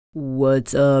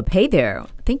What's up? Hey there.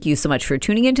 Thank you so much for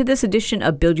tuning into this edition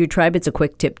of Build Your Tribe. It's a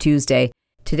Quick Tip Tuesday.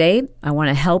 Today, I want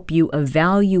to help you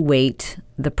evaluate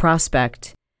the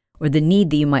prospect or the need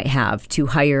that you might have to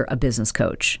hire a business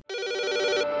coach.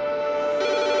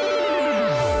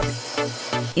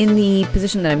 In the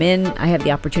position that I'm in, I have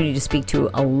the opportunity to speak to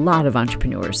a lot of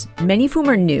entrepreneurs, many of whom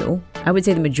are new. I would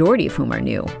say the majority of whom are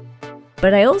new.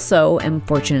 But I also am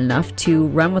fortunate enough to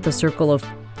run with a circle of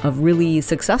really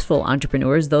successful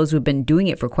entrepreneurs, those who've been doing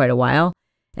it for quite a while.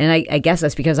 And I guess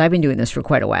that's because I've been doing this for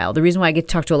quite a while. The reason why I get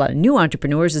to talk to a lot of new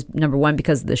entrepreneurs is, number one,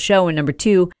 because of the show, and number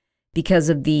two, because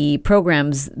of the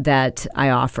programs that I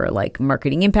offer, like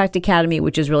Marketing Impact Academy,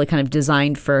 which is really kind of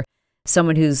designed for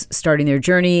someone who's starting their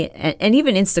journey. And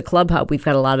even Insta Club Hub, we've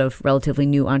got a lot of relatively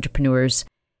new entrepreneurs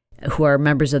who are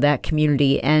members of that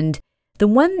community. And the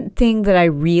one thing that I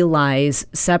realize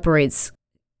separates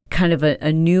kind of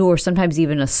a new or sometimes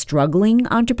even a struggling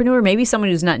entrepreneur, maybe someone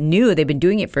who's not new, they've been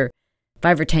doing it for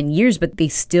 5 or 10 years, but they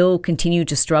still continue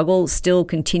to struggle, still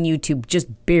continue to just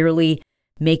barely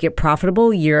make it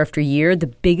profitable year after year. The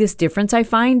biggest difference I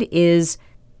find is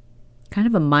kind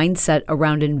of a mindset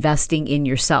around investing in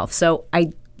yourself. So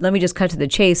let me just cut to the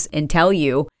chase and tell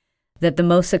you that the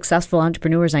most successful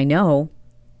entrepreneurs I know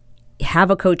have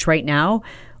a coach right now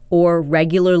or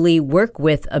regularly work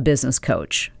with a business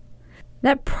coach.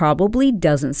 That probably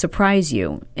doesn't surprise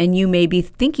you. And you may be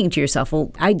thinking to yourself,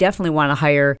 well, I definitely want to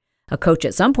hire a coach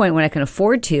at some point when I can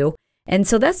afford to. And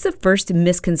so that's the first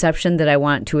misconception that I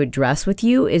want to address with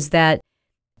you, is that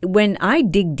when I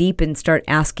dig deep and start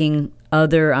asking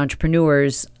other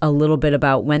entrepreneurs a little bit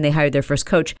about when they hired their first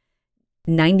coach,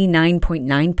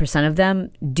 99.9% of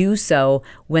them do so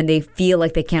when they feel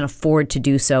like they can't afford to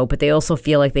do so, but they also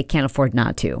feel like they can't afford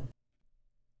not to.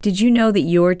 Did you know that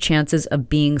your chances of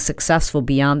being successful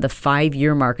beyond the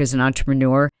 5-year mark as an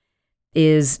entrepreneur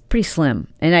is pretty slim?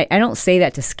 And I don't say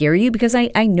that to scare you, because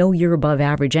I know you're above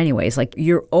average anyways. Like,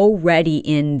 you're already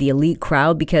in the elite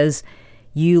crowd because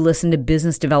you listen to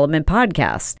business development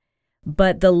podcasts.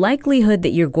 But the likelihood that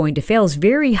you're going to fail is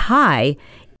very high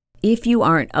if you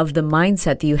aren't of the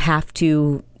mindset that you have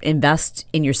to invest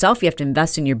in yourself, you have to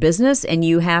invest in your business, and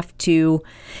you have to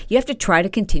try to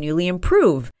continually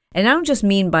improve. And I don't just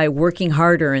mean by working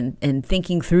harder and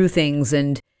thinking through things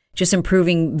and just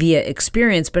improving via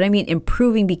experience, but I mean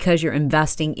improving because you're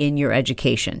investing in your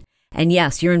education. And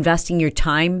yes, you're investing your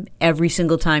time every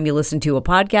single time you listen to a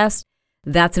podcast.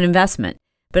 That's an investment.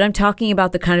 But I'm talking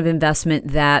about the kind of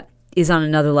investment that is on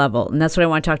another level. And that's what I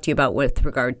want to talk to you about with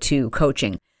regard to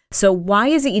coaching. So why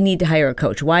is it you need to hire a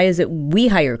coach? Why is it we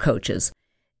hire coaches?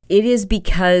 It is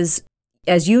because,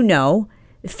 as you know,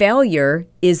 failure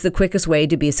is the quickest way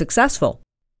to be successful.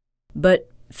 But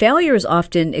failure is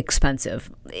often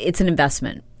expensive. It's an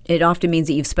investment. It often means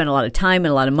that you've spent a lot of time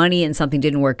and a lot of money and something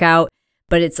didn't work out,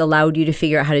 but it's allowed you to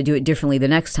figure out how to do it differently the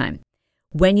next time.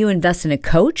 When you invest in a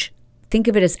coach, think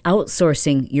of it as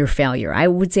outsourcing your failure. I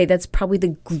would say that's probably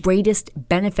the greatest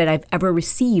benefit I've ever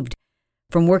received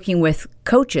from working with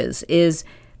coaches, is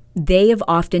they have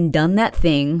often done that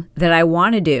thing that I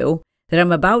want to do, that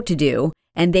I'm about to do,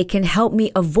 and they can help me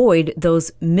avoid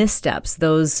those missteps,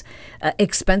 those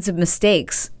expensive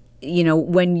mistakes. You know,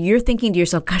 when you're thinking to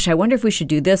yourself, gosh, I wonder if we should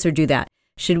do this or do that.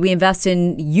 Should we invest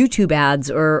in YouTube ads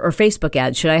or Facebook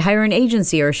ads? Should I hire an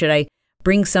agency, or should I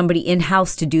bring somebody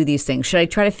in-house to do these things? Should I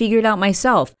try to figure it out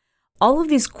myself? All of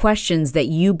these questions that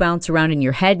you bounce around in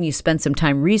your head and you spend some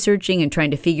time researching and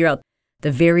trying to figure out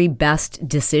the very best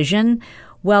decision.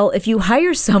 Well, if you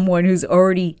hire someone who's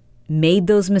already made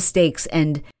those mistakes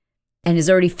and has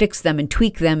already fixed them and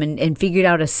tweaked them and figured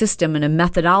out a system and a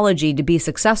methodology to be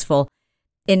successful,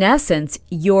 in essence,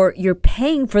 you're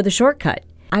paying for the shortcut.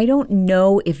 I don't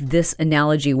know if this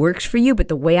analogy works for you, but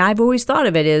the way I've always thought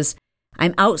of it is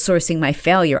I'm outsourcing my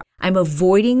failure. I'm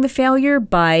avoiding the failure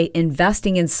by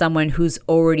investing in someone who's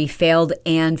already failed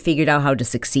and figured out how to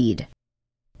succeed.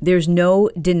 There's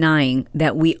no denying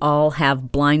that we all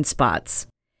have blind spots.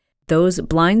 Those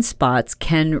blind spots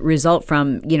can result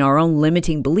from, our own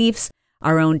limiting beliefs,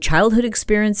 our own childhood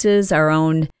experiences, our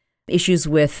own issues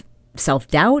with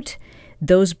self-doubt.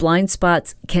 Those blind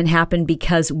spots can happen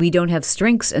because we don't have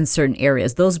strengths in certain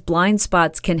areas. Those blind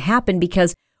spots can happen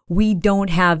because we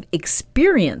don't have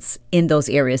experience in those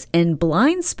areas. And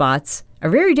blind spots are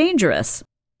very dangerous.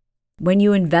 When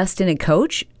you invest in a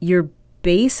coach, you're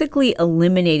basically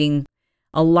eliminating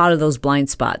a lot of those blind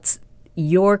spots.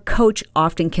 Your coach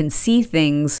often can see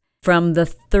things from the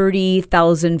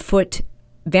 30,000-foot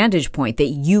vantage point that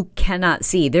you cannot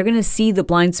see. They're going to see the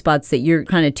blind spots that you're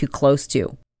kind of too close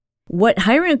to. What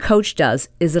hiring a coach does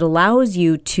is it allows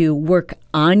you to work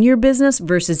on your business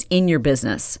versus in your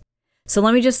business. So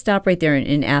let me just stop right there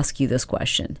and ask you this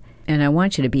question. And I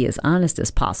want you to be as honest as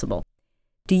possible.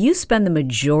 Do you spend the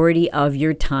majority of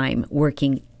your time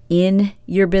working in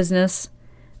your business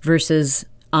versus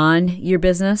on your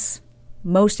business?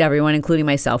 Most everyone, including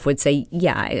myself, would say,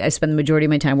 yeah, I spend the majority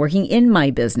of my time working in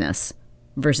my business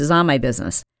versus on my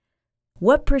business.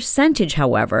 What percentage,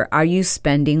 however, are you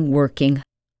spending working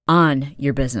on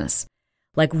your business?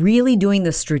 Like really doing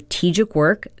the strategic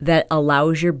work that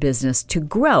allows your business to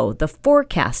grow, the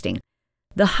forecasting,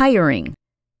 the hiring,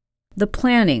 the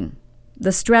planning,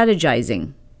 the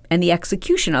strategizing, and the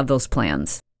execution of those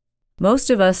plans. Most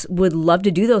of us would love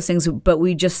to do those things, but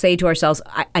we just say to ourselves,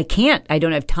 I can't, I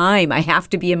don't have time. I have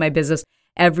to be in my business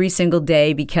every single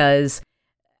day because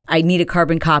I need a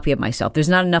carbon copy of myself. There's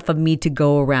not enough of me to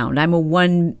go around. I'm a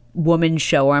one-woman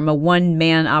show, or I'm a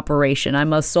one-man operation.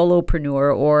 I'm a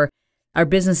solopreneur, or our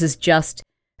business is just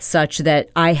such that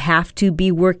I have to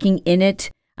be working in it.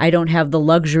 I don't have the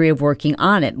luxury of working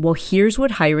on it. Well, here's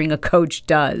what hiring a coach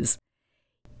does.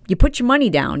 You put your money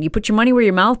down, you put your money where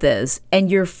your mouth is, and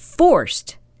you're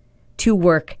forced to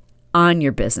work on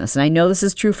your business. And I know this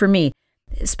is true for me,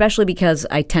 especially because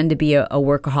I tend to be a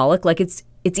workaholic. Like it's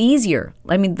easier.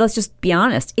 I mean, let's just be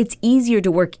honest. It's easier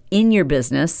to work in your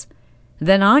business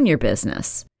than on your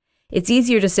business. It's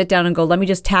easier to sit down and go, let me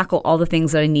just tackle all the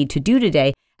things that I need to do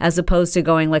today, as opposed to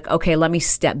going like, okay, let me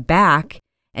step back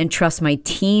and trust my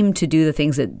team to do the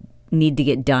things that need to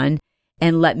get done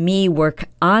and let me work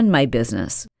on my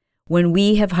business. When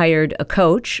we have hired a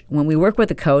coach, when we work with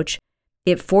a coach,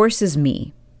 it forces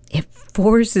me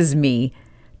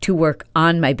to work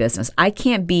on my business. I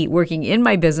can't be working in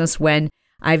my business when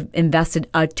I've invested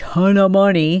a ton of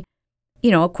money.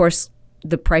 You know, of course,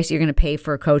 the price you're going to pay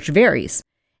for a coach varies.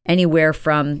 Anywhere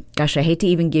from, gosh, I hate to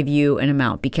even give you an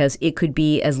amount because it could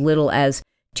be as little as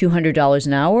 $200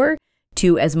 an hour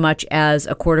to as much as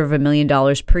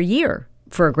 $250,000 per year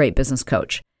for a great business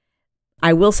coach.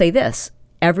 I will say this,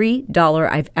 every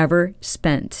dollar I've ever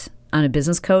spent on a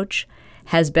business coach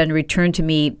has been returned to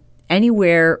me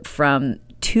anywhere from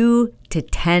 2 to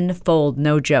 10-fold,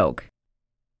 no joke.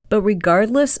 But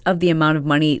regardless of the amount of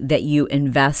money that you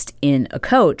invest in a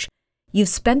coach, you've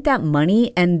spent that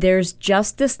money and there's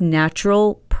just this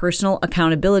natural personal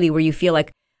accountability where you feel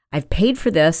like, I've paid for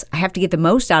this, I have to get the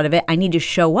most out of it, I need to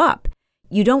show up.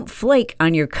 You don't flake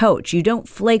on your coach. You don't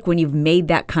flake when you've made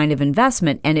that kind of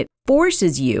investment, and it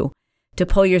forces you to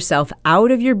pull yourself out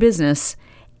of your business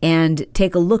and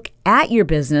take a look at your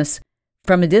business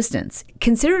from a distance.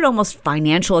 Consider it almost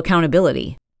financial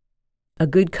accountability. A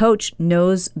good coach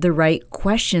knows the right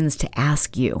questions to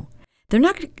ask you. They're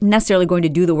not necessarily going to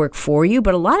do the work for you,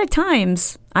 but a lot of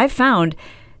times I've found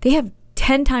they have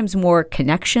 10 times more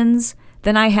connections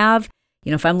than I have.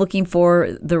 You know, if I'm looking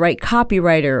for the right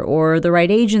copywriter or the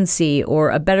right agency or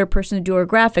a better person to do our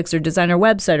graphics or design our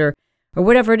website or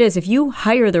whatever it is, if you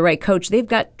hire the right coach, they've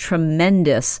got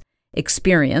tremendous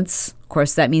experience. Of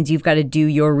course, that means you've got to do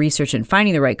your research in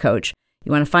finding the right coach.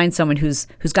 You want to find someone who's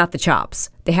got the chops.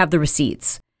 They have the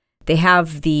receipts. They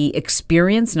have the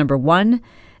experience, number one,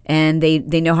 and they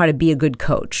know how to be a good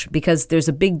coach, because there's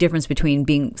a big difference between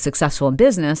being successful in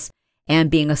business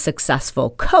and being a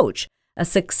successful coach. A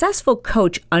successful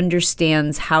coach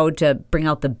understands how to bring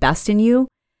out the best in you,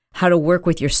 how to work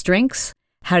with your strengths,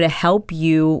 how to help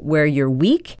you where you're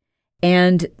weak,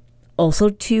 and also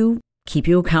to keep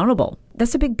you accountable.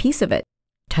 That's a big piece of it.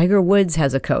 Tiger Woods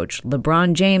has a coach.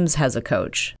 LeBron James has a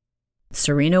coach.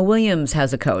 Serena Williams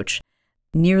has a coach.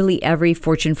 Nearly every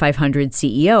Fortune 500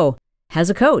 CEO has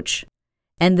a coach.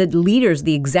 And the leaders,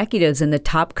 the executives in the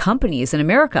top companies in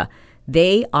America,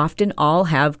 they often all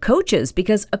have coaches,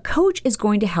 because a coach is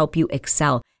going to help you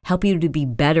excel, help you to be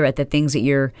better at the things that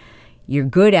you're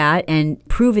good at and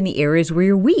prove in the areas where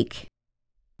you're weak.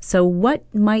 So what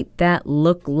might that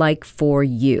look like for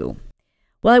you?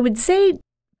 Well, I would say,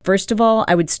 first of all,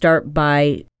 I would start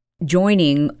by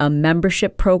joining a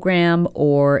membership program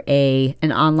or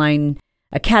an online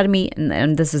academy.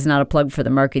 And this is not a plug for the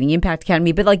Marketing Impact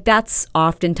Academy, but like that's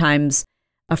oftentimes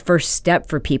a first step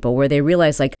for people where they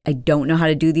realize, like, I don't know how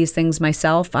to do these things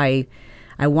myself. I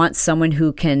want someone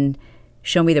who can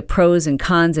show me the pros and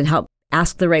cons and help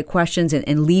ask the right questions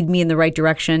and lead me in the right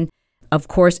direction. Of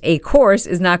course, a course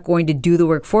is not going to do the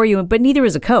work for you, but neither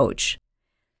is a coach.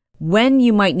 When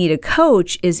you might need a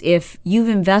coach is if you've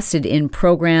invested in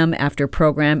program after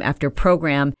program after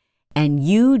program and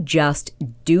you just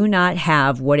do not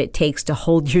have what it takes to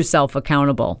hold yourself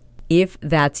accountable. If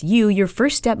that's you, your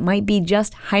first step might be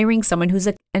just hiring someone who's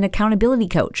an accountability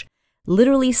coach.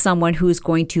 Literally someone who's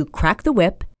going to crack the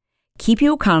whip, keep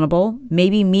you accountable,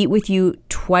 maybe meet with you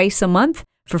twice a month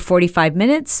for 45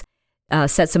 minutes,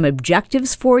 set some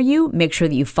objectives for you, make sure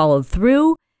that you followed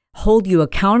through, hold you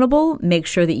accountable, make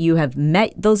sure that you have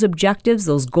met those objectives,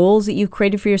 those goals that you've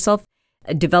created for yourself,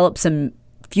 develop some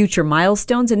future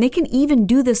milestones, and they can even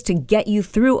do this to get you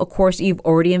through a course that you've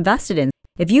already invested in.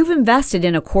 If you've invested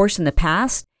in a course in the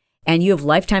past and you have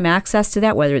lifetime access to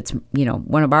that, whether it's,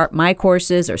 one of my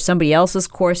courses or somebody else's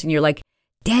course, and you're like,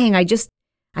 dang, I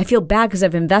feel bad because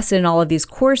I've invested in all of these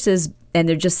courses and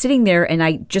they're just sitting there and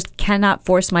I just cannot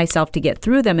force myself to get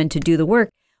through them and to do the work.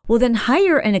 Well, then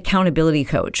hire an accountability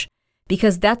coach,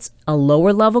 because that's a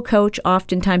lower level coach.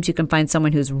 Oftentimes you can find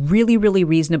someone who's really, really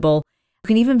reasonable. You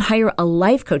can even hire a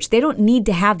life coach. They don't need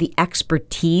to have the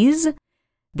expertise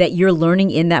that you're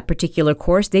learning in that particular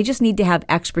course. They just need to have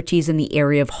expertise in the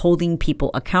area of holding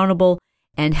people accountable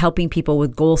and helping people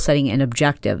with goal setting and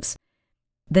objectives.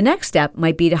 The next step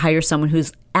might be to hire someone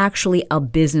who's actually a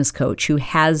business coach, who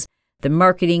has the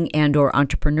marketing and or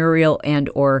entrepreneurial and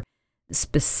or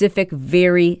specific,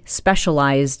 very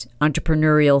specialized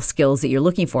entrepreneurial skills that you're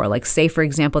looking for. Like, say, for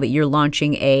example, that you're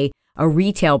launching a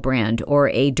retail brand or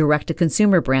a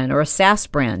direct-to-consumer brand or a SaaS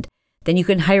brand. Then you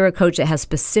can hire a coach that has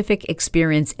specific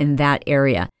experience in that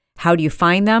area. How do you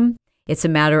find them? It's a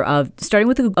matter of starting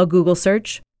with a Google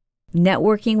search,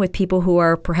 networking with people who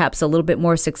are perhaps a little bit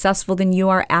more successful than you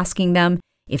are, asking them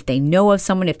if they know of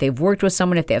someone, if they've worked with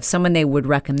someone, if they have someone they would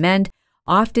recommend.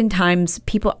 Oftentimes,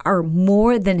 people are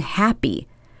more than happy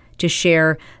to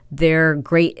share their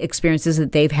great experiences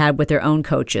that they've had with their own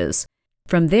coaches.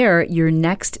 From there, your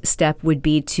next step would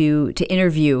be to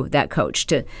interview that coach,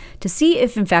 to see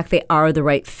if, in fact, they are the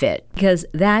right fit, because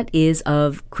that is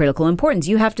of critical importance.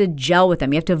 You have to gel with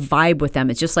them. You have to vibe with them.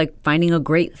 It's just like finding a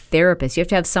great therapist. You have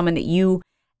to have someone that you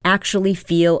actually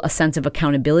feel a sense of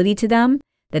accountability to them,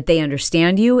 that they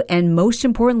understand you, and most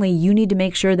importantly, you need to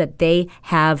make sure that they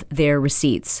have their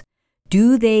receipts.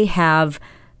 Do they have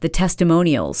the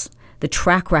testimonials, the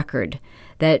track record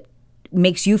that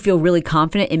makes you feel really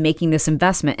confident in making this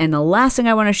investment? And the last thing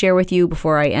I want to share with you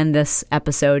before I end this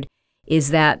episode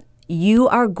is that you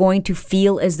are going to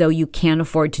feel as though you can't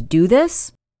afford to do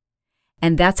this,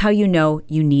 and that's how you know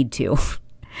you need to.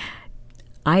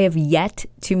 I have yet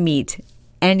to meet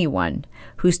anyone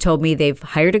who's told me they've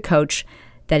hired a coach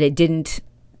that it didn't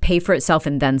pay for itself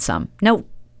and then some. No,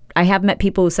 I have met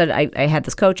people who said, I had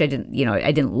this coach, I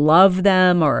didn't love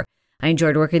them, or I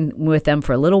enjoyed working with them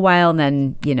for a little while, and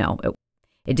then,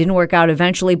 it didn't work out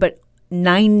eventually. But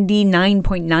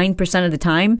 99.9% of the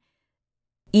time,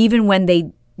 even when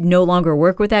they no longer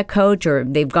work with that coach, or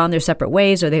they've gone their separate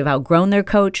ways, or they've outgrown their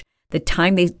coach, the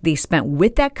time they spent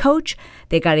with that coach,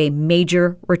 they got a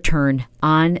major return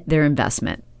on their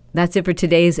investment. That's it for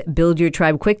today's Build Your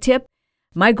Tribe Quick Tip.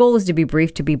 My goal is to be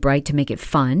brief, to be bright, to make it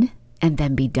fun, and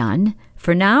then be done.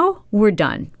 For now, we're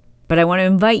done. But I want to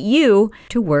invite you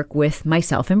to work with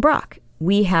myself and Brock.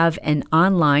 We have an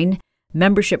online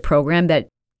membership program that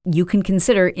you can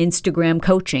consider Instagram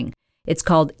coaching. It's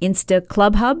called Insta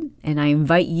Club Hub, and I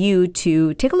invite you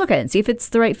to take a look at it and see if it's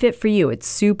the right fit for you. It's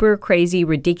super crazy,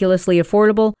 ridiculously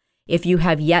affordable. If you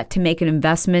have yet to make an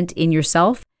investment in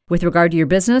yourself with regard to your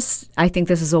business, I think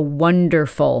this is a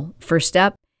wonderful first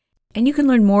step. And you can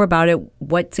learn more about it,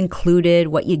 what's included,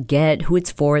 what you get, who it's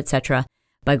for, etc.,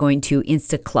 by going to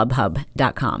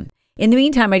instaclubhub.com. In the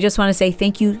meantime, I just want to say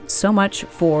thank you so much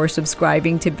for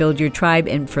subscribing to Build Your Tribe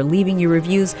and for leaving your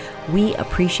reviews. We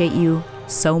appreciate you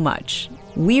so much.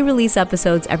 We release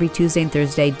episodes every Tuesday and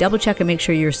Thursday. Double check and make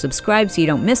sure you're subscribed so you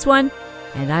don't miss one.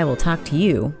 And I will talk to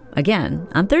you again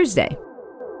on Thursday.